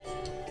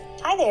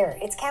Hi there,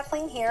 it's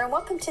Kathleen here, and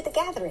welcome to The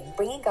Gathering,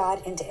 bringing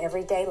God into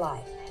everyday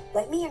life.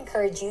 Let me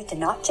encourage you to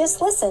not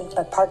just listen,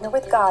 but partner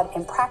with God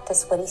and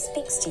practice what He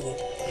speaks to you.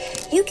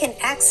 You can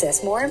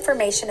access more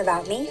information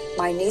about me,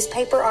 my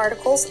newspaper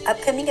articles,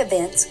 upcoming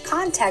events,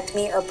 contact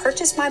me, or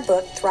purchase my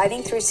book,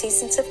 Thriving Through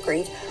Seasons of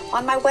Grief,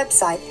 on my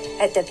website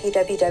at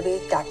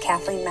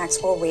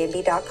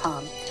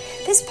www.kathleenmaxwellranby.com.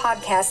 This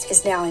podcast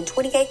is now in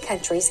 28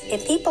 countries,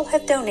 and people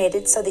have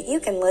donated so that you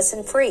can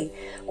listen free.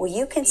 Will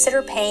you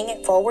consider paying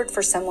it forward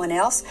for someone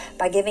else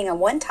by giving a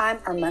one-time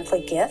or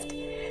monthly gift?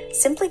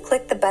 Simply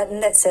click the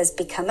button that says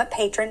Become a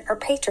Patron or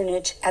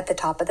Patronage at the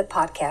top of the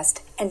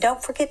podcast. And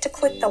don't forget to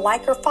click the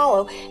like or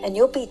follow, and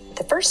you'll be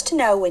the first to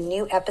know when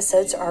new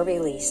episodes are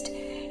released.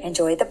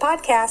 Enjoy the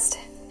podcast.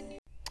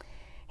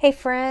 Hey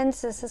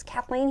friends, this is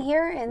Kathleen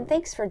here, and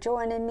thanks for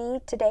joining me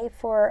today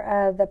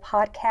for the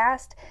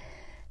podcast.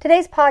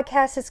 Today's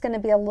podcast is going to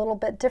be a little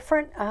bit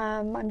different.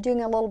 I'm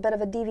doing a little bit of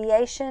a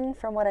deviation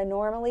from what I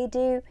normally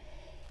do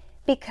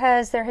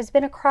because there has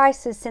been a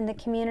crisis in the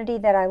community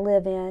that I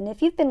live in.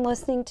 If you've been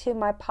listening to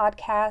my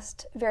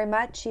podcast very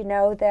much, you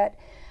know that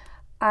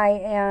I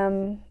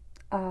am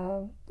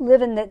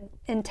living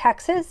in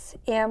Texas,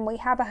 and we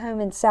have a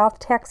home in South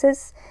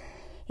Texas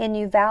in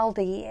Uvalde,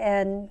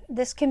 and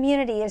this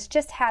community has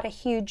just had a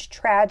huge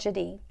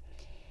tragedy.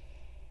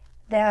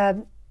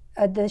 The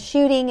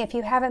shooting, if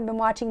you haven't been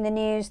watching the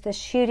news, the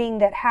shooting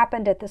that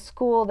happened at the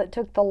school that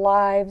took the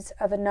lives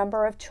of a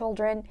number of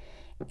children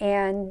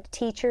and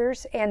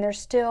teachers, and there's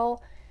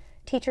still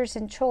teachers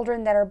and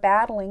children that are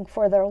battling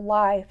for their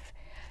life,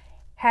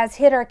 has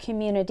hit our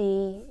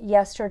community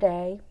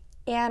yesterday.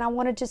 And I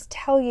want to just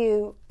tell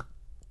you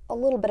a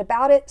little bit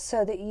about it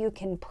so that you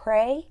can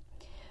pray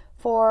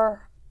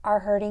for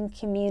our hurting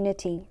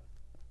community.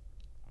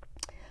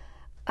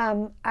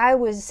 I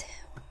was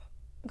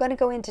going to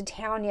go into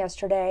town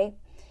yesterday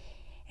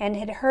and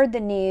had heard the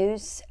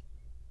news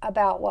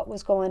about what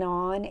was going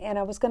on, and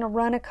I was going to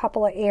run a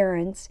couple of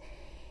errands.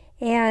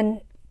 And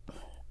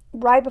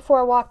right before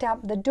I walked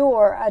out the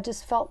door, I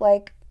just felt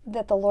like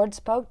that the Lord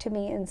spoke to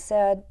me and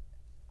said,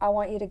 I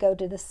want you to go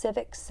to the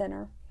Civic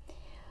Center.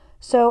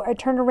 So I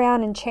turned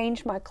around and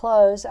changed my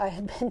clothes. I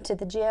had been to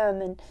the gym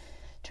and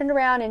turned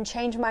around and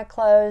changed my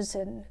clothes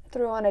and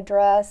threw on a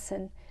dress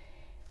and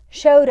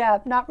showed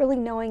up, not really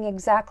knowing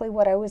exactly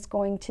what I was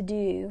going to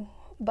do.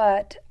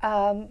 But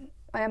I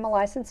am a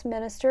licensed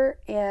minister,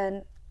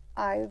 and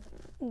I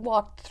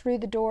walked through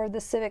the door of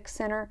the Civic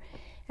Center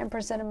and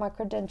presented my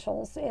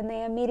credentials, and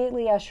they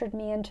immediately ushered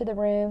me into the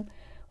room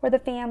where the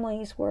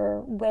families were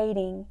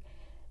waiting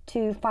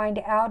to find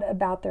out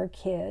about their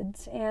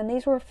kids. And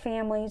these were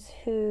families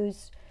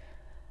whose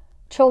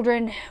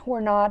children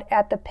were not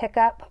at the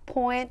pickup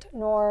point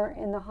nor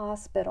in the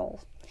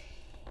hospital.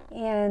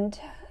 And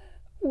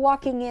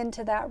walking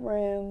into that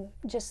room,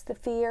 just the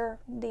fear,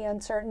 the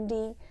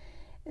uncertainty,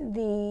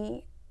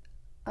 the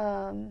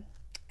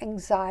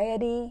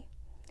anxiety,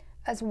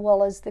 as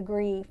well as the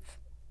grief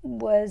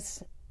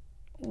was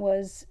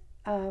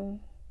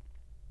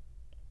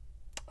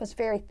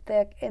very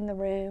thick in the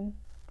room.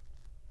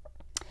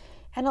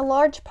 And a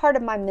large part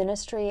of my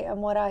ministry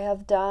and what I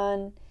have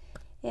done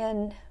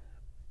in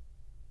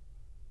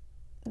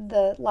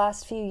the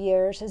last few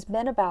years has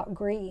been about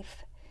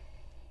grief.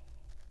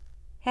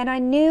 And I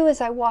knew as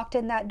I walked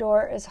in that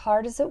door, as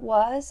hard as it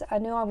was, I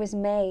knew I was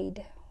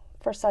made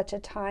for such a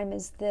time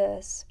as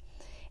this.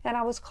 And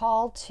I was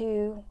called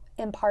to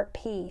impart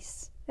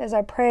peace. As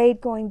I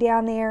prayed going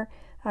down there,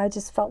 I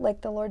just felt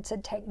like the Lord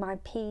said, take my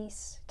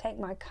peace, take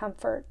my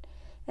comfort,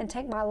 and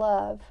take my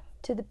love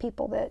to the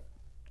people that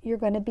you're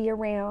going to be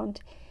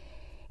around.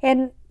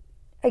 And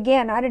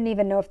again, I didn't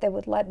even know if they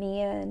would let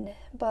me in,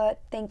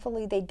 but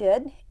thankfully they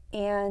did.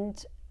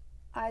 And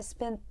I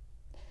spent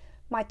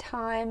my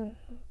time,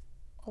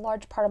 a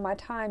large part of my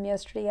time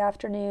yesterday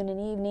afternoon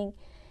and evening,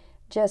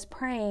 just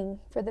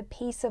praying for the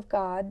peace of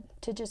God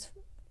to just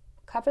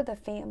cover the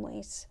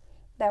families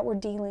that were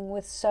dealing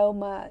with so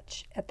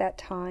much at that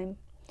time.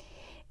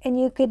 And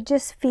you could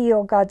just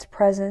feel God's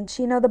presence.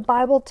 You know, the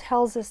Bible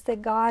tells us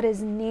that God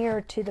is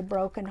near to the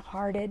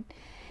brokenhearted.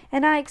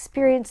 And I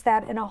experienced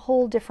that in a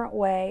whole different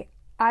way.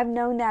 I've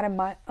known that in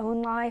my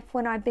own life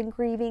when I've been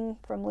grieving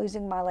from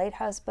losing my late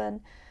husband,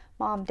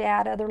 mom,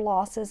 dad, other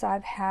losses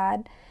I've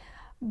had.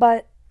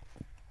 But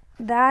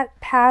that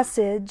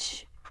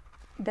passage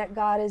that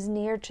God is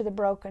near to the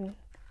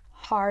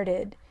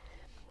brokenhearted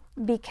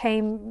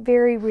became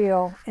very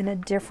real in a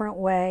different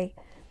way.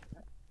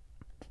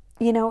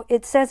 You know,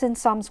 it says in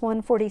Psalms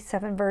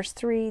 147 verse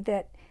 3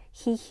 that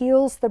He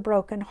heals the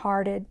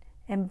brokenhearted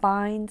and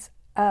binds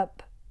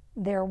up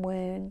their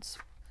wounds.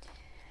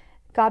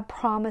 God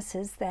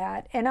promises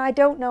that. And I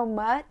don't know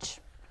much,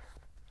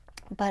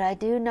 but I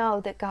do know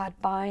that God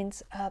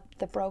binds up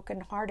the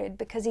brokenhearted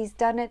because He's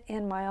done it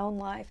in my own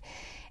life.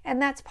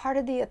 And that's part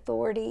of the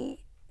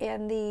authority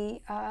and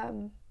the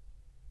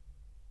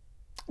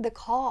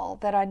call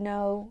that I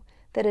know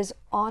that is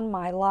on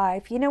my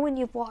life. You know, when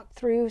you've walked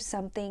through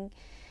something,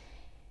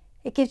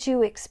 it gives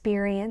you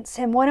experience.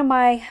 And one of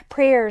my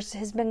prayers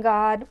has been,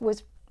 God,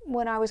 was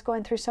when I was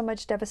going through so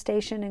much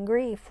devastation and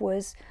grief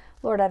was,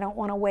 Lord, I don't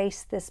want to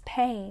waste this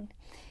pain.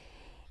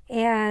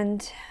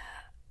 And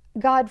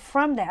God,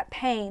 from that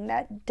pain,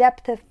 that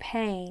depth of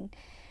pain,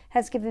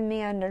 has given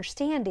me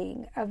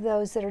understanding of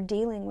those that are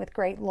dealing with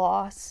great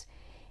loss.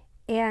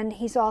 And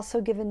He's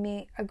also given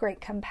me a great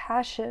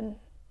compassion,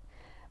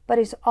 but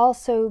He's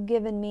also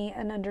given me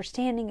an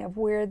understanding of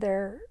where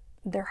their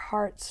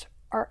hearts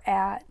are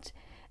at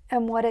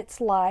and what it's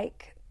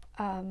like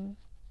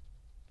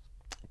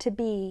to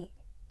be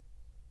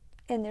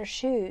in their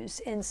shoes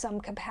in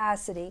some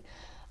capacity.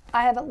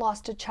 I haven't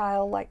lost a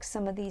child like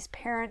some of these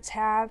parents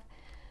have.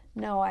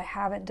 No, I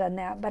haven't done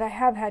that, but I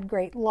have had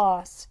great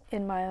loss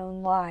in my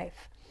own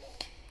life.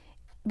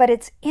 But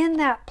it's in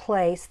that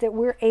place that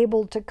we're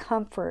able to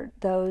comfort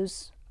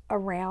those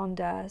around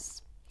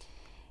us.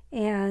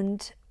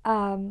 And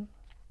I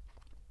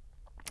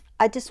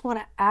just want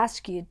to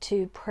ask you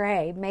to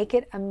pray. Make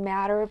it a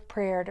matter of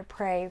prayer to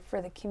pray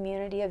for the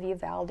community of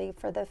Uvalde,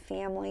 for the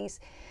families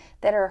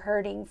that are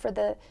hurting, for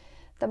the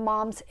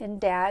moms and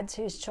dads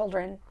whose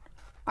children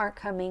aren't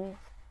coming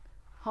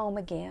home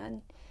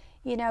again.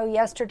 You know,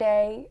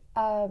 yesterday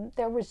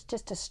there was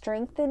just a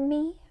strength in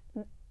me,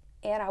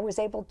 and I was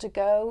able to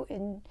go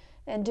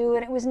and do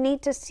it. It was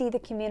neat to see the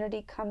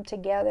community come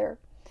together.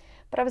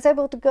 But I was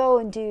able to go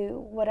and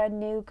do what I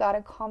knew God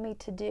had called me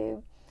to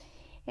do,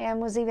 and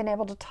was even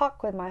able to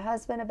talk with my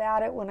husband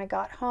about it when I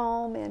got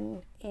home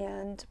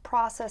and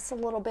process a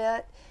little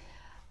bit.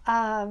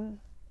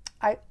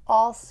 I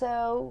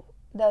also,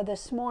 though,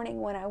 this morning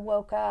when I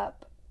woke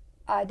up,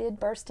 I did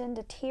burst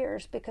into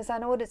tears because I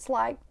know what it's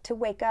like to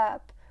wake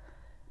up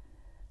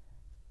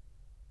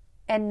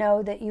and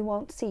know that you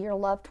won't see your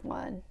loved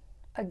one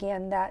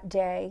again that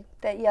day,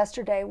 that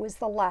yesterday was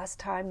the last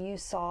time you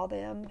saw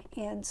them.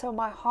 And so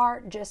my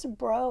heart just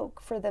broke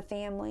for the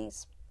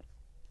families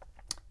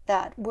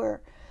that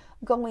were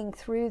going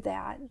through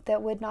that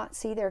would not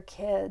see their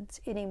kids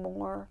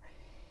anymore.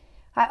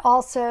 I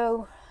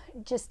also,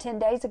 just 10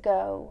 days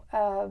ago,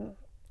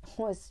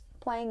 was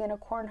playing in a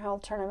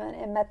cornhole tournament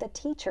and met the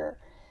teacher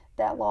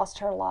that lost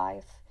her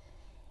life.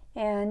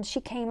 And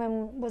she came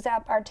and was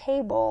at our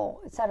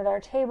table, sat at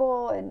our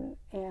table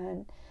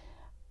and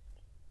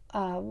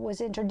was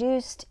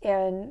introduced,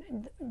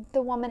 and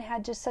the woman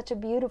had just such a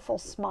beautiful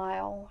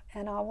smile,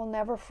 and I will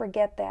never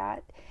forget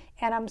that.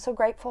 And I'm so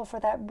grateful for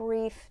that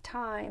brief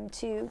time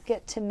to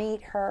get to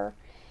meet her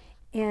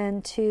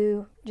and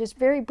to just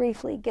very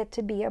briefly get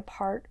to be a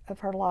part of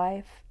her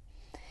life.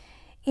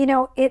 You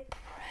know, it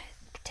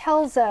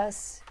tells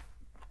us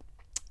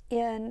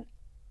in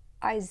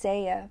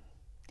Isaiah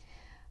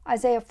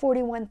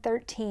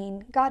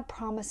 41:13, God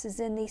promises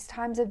in these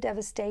times of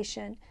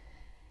devastation,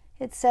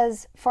 it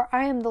says, "For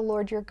I am the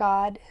Lord your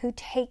God, who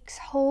takes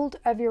hold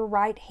of your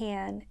right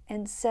hand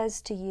and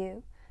says to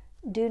you,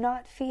 do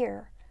not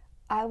fear,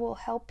 I will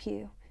help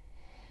you."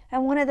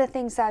 And one of the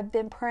things I've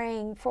been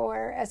praying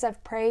for, as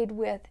I've prayed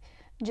with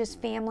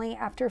just family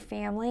after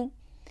family,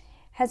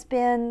 has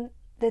been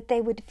that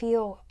they would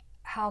feel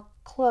how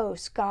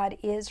close God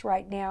is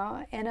right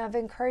now. And I've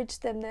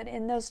encouraged them that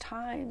in those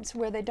times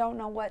where they don't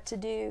know what to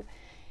do,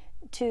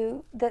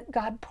 that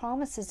God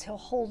promises He'll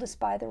hold us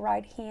by the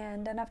right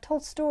hand. And I've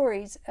told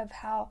stories of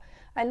how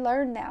I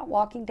learned that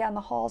walking down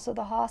the halls of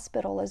the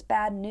hospital as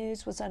bad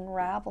news was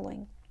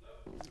unraveling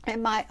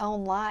in my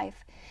own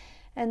life.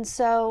 And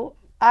so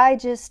I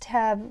just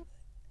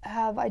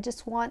I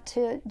just want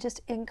to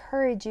just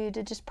encourage you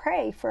to just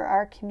pray for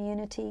our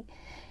community.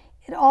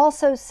 It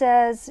also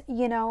says,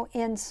 you know,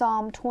 in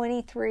Psalm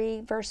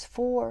 23, verse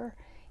 4,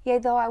 "Yea,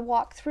 though I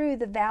walk through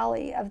the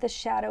valley of the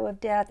shadow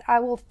of death, I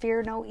will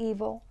fear no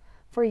evil,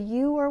 for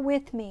you are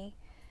with me.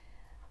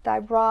 Thy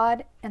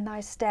rod and thy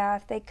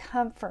staff, they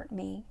comfort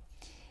me."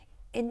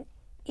 And,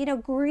 you know,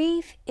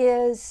 grief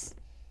is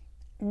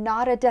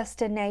not a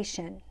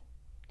destination.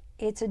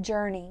 It's a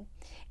journey.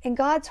 And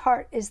God's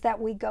heart is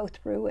that we go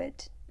through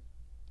it.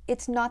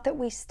 It's not that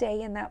we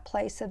stay in that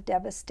place of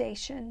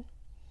devastation.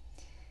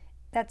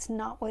 That's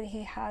not what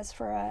He has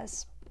for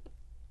us.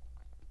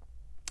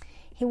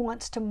 He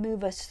wants to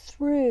move us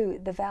through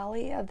the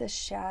valley of the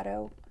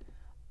shadow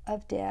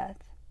of death.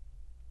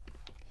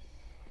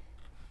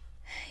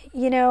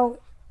 You know,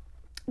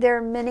 there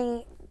are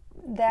many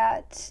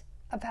that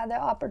I've had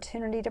the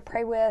opportunity to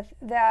pray with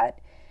that,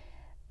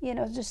 you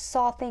know, just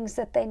saw things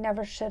that they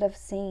never should have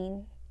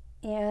seen.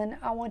 And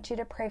I want you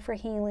to pray for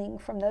healing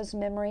from those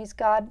memories.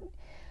 God,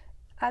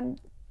 I'm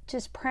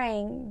just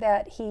praying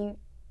that He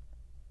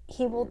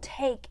will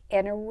take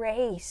and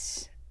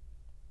erase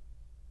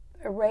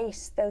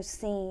those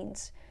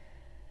scenes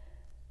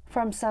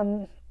from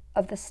some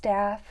of the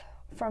staff,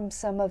 from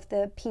some of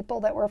the people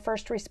that were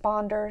first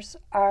responders,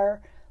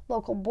 our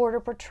local border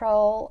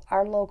patrol,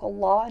 our local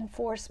law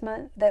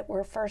enforcement that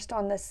were first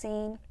on the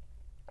scene.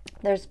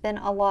 There's been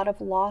a lot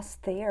of loss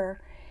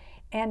there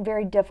and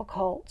very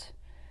difficult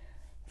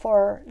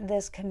for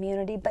this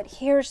community. But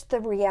here's the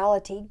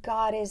reality.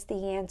 God is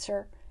the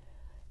answer.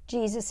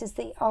 Jesus is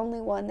the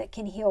only one that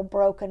can heal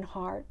broken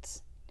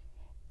hearts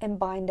and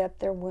bind up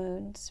their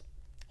wounds.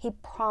 He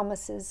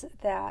promises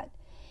that.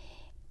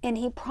 And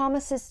he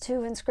promises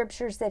too in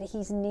scriptures that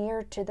he's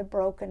near to the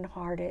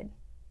brokenhearted.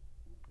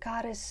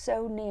 God is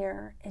so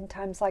near in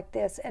times like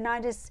this. And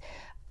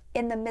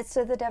in the midst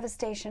of the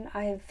devastation,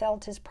 I have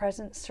felt his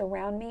presence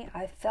surround me. I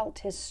have felt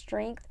his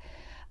strength.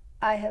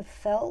 I have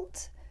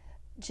felt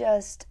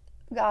just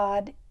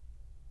God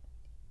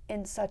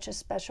in such a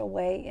special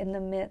way in the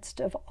midst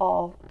of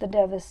all the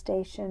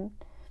devastation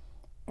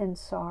and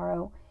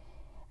sorrow.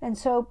 And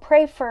so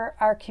pray for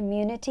our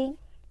community.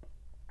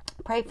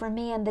 Pray for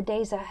me in the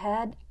days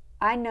ahead.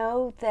 I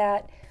know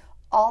that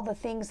all the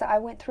things that I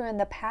went through in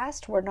the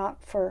past were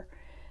not for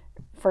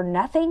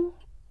nothing,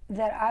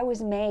 that I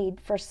was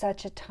made for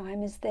such a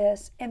time as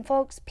this. And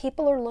folks,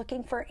 people are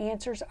looking for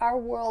answers. Our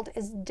world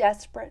is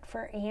desperate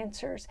for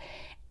answers.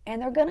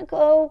 And they're going to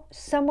go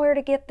somewhere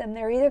to get them.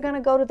 They're either going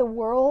to go to the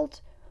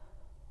world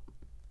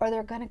or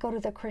they're going to go to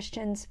the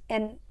Christians.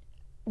 And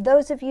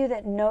those of you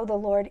that know the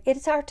Lord,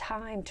 it's our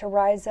time to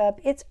rise up.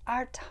 It's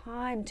our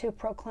time to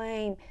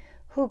proclaim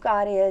who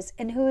God is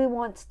and who he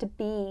wants to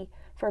be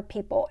for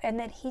people, and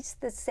that he's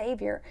the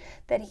Savior,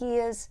 that he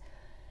is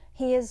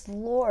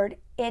Lord.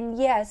 And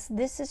yes,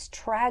 this is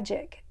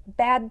tragic.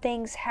 Bad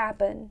things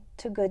happen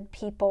to good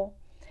people,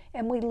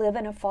 and we live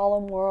in a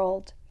fallen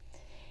world.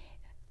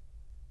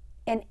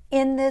 And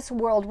in this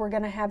world, we're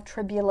going to have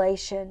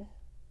tribulation.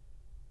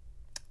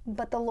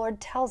 But the Lord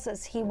tells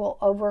us he will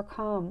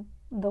overcome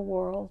the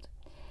world.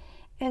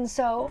 And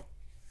so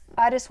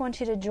I just want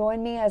you to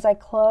join me as I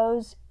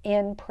close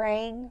in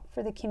praying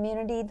for the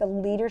community, the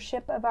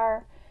leadership of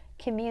our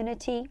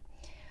community.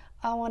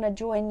 I want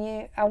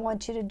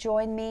you to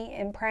join me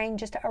in praying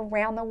just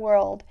around the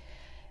world.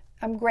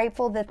 I'm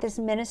grateful that this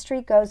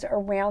ministry goes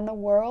around the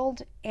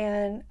world,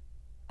 and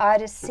I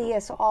just see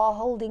us all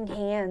holding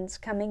hands,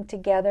 coming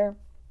together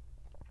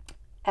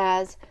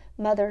as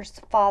mothers,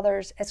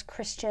 fathers, as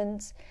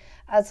Christians,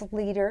 as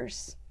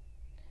leaders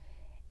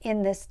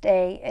in this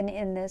day and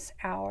in this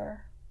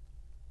hour.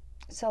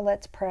 So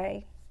let's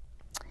pray.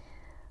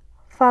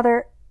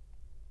 Father,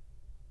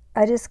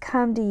 I just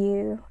come to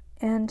you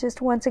and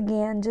just once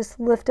again, just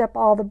lift up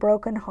all the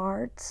broken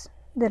hearts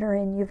that are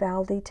in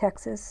Uvalde,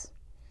 Texas.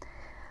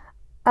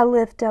 I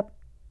lift up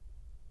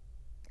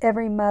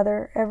every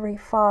mother, every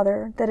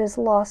father that has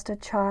lost a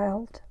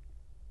child.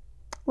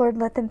 Lord,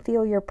 let them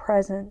feel your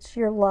presence,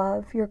 your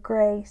love, your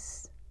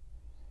grace,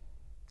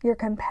 your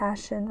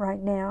compassion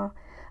right now.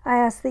 I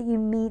ask that you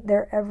meet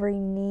their every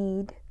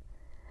need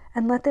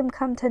and let them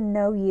come to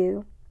know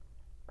you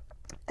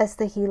as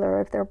the healer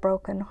of their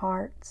broken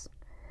hearts.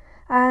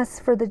 I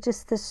ask for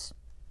the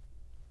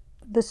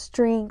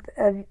strength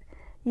of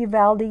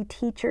Uvalde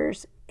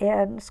teachers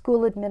and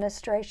school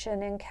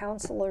administration and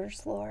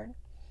counselors, Lord.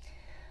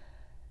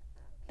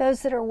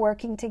 Those that are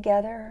working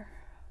together,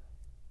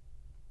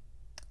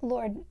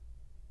 Lord,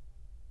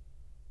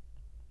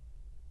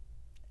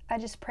 I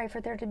just pray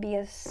for there to be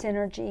a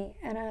synergy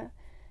and a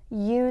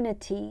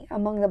unity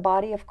among the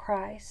body of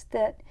Christ,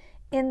 that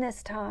in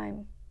this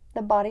time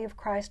the body of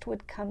Christ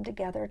would come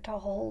together to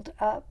hold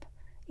up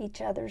each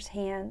other's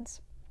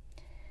hands.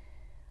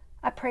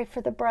 I pray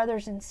for the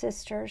brothers and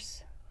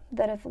sisters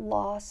that have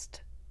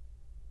lost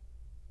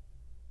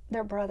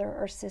their brother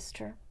or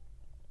sister.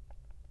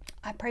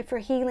 I pray for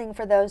healing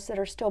for those that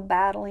are still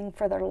battling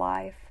for their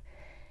life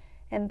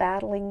and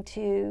battling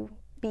to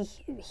be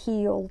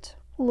healed.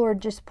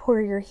 Lord, just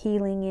pour your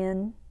healing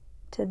in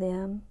to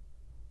them.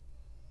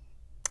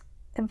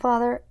 And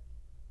Father,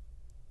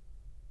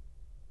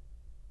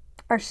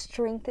 our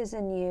strength is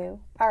in you.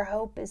 Our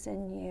hope is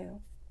in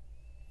you.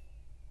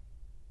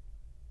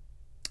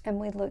 And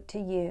we look to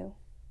you.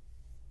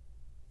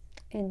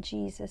 In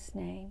Jesus'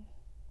 name,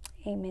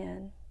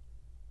 amen.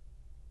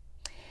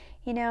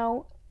 You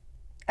know,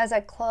 as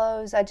I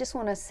close, I just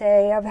want to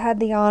say I've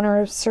had the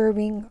honor of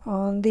serving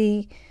on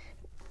the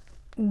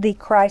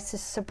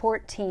crisis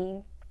support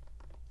team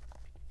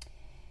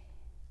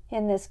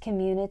in this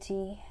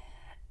community.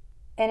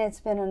 And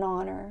it's been an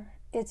honor.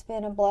 It's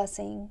been a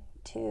blessing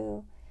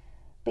to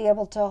be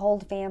able to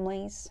hold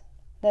families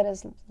that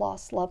has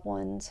lost loved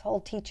ones,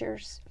 hold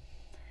teachers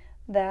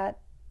that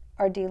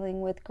are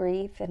dealing with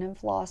grief and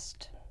have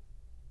lost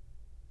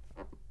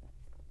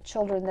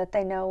children that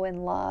they know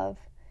and love,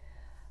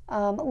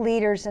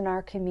 leaders in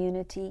our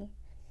community,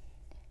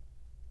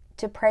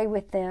 to pray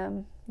with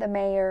them, the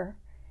mayor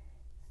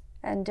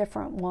and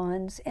different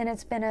ones. And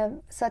it's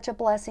been such a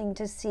blessing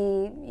to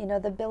see,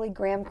 the Billy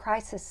Graham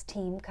crisis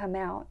team come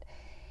out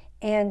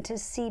and to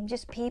see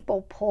just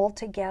people pull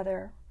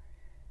together.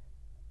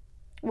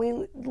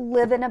 We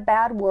live in a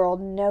bad world,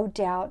 no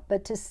doubt,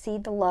 but to see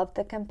the love,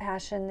 the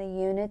compassion, the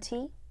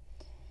unity,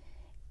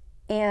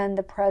 and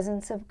the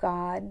presence of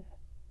God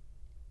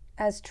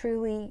has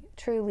truly,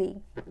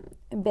 truly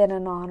been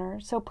an honor.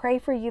 So pray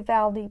for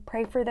Uvalde,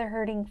 pray for the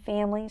hurting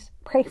families,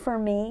 pray for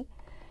me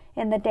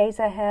in the days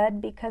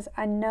ahead, because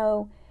I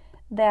know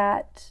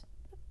that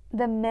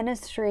the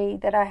ministry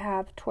that I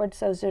have towards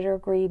those that are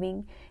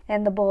grieving,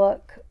 and the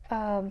book,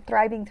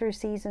 Thriving Through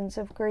Seasons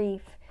of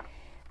Grief,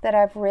 that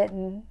I've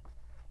written,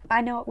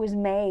 I know it was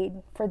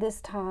made for this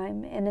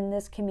time and in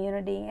this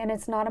community, and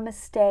it's not a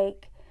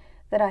mistake.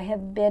 that I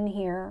have been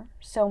here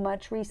so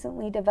much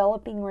recently,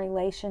 developing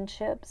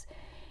relationships,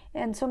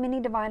 and so many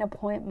divine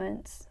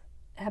appointments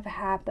have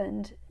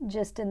happened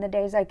just in the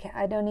days I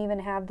don't even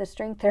have the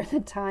strength or the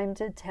time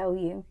to tell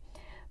you.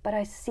 But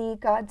I see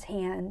God's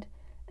hand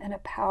in a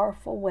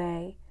powerful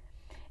way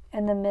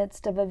in the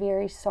midst of a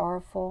very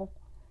sorrowful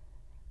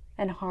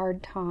and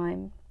hard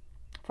time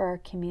for our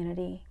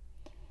community.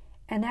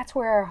 And that's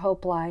where our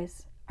hope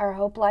lies. Our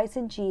hope lies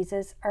in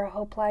Jesus. Our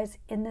hope lies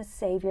in the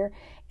Savior.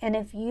 And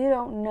if you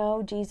don't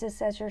know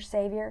Jesus as your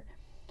Savior,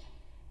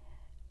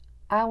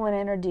 I want to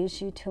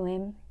introduce you to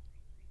Him.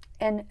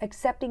 And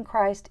accepting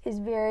Christ is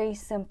very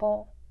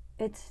simple.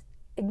 It's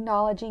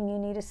acknowledging you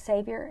need a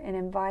Savior and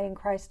inviting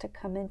Christ to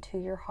come into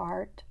your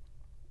heart.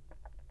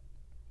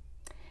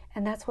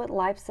 And that's what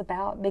life's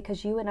about,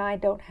 because you and I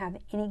don't have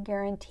any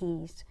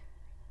guarantees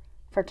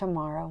for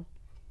tomorrow.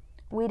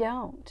 We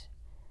don't.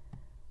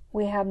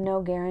 We have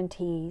no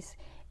guarantees.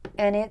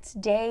 And it's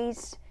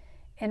days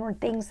and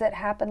things that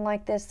happen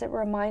like this that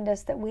remind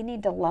us that we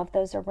need to love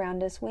those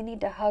around us. We need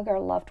to hug our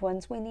loved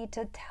ones. We need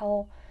to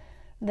tell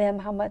them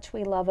how much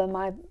we love them.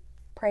 I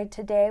prayed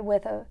today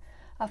with a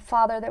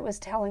father that was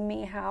telling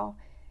me how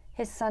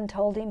his son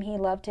told him he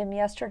loved him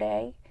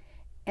yesterday,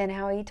 and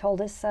how he told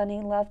his son he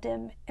loved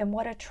him. And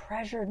what a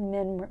treasured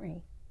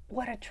memory.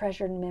 What a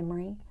treasured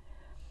memory.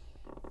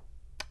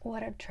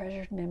 What a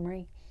treasured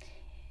memory.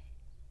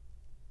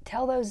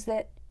 Tell those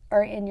that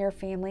are in your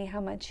family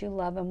how much you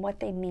love them, what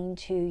they mean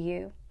to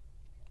you.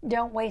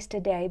 Don't waste a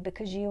day,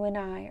 because you and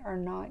I are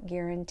not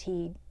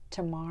guaranteed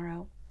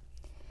tomorrow.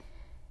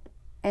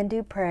 And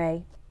do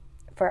pray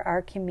for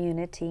our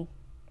community,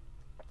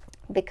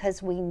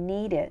 because we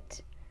need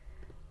it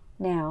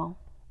now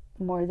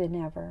more than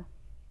ever.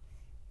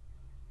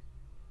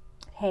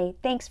 Hey,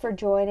 thanks for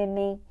joining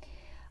me.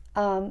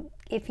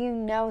 If you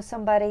know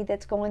somebody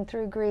that's going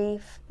through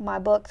grief, my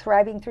book,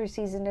 Thriving Through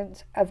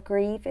Seasons of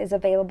Grief, is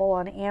available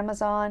on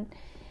Amazon,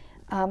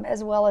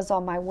 as well as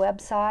on my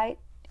website.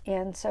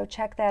 And so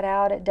check that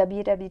out at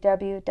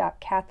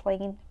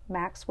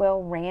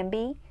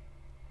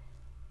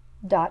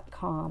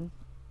www.KathleenMaxwellRamby.com.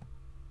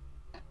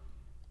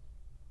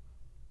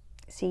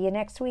 See you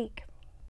next week.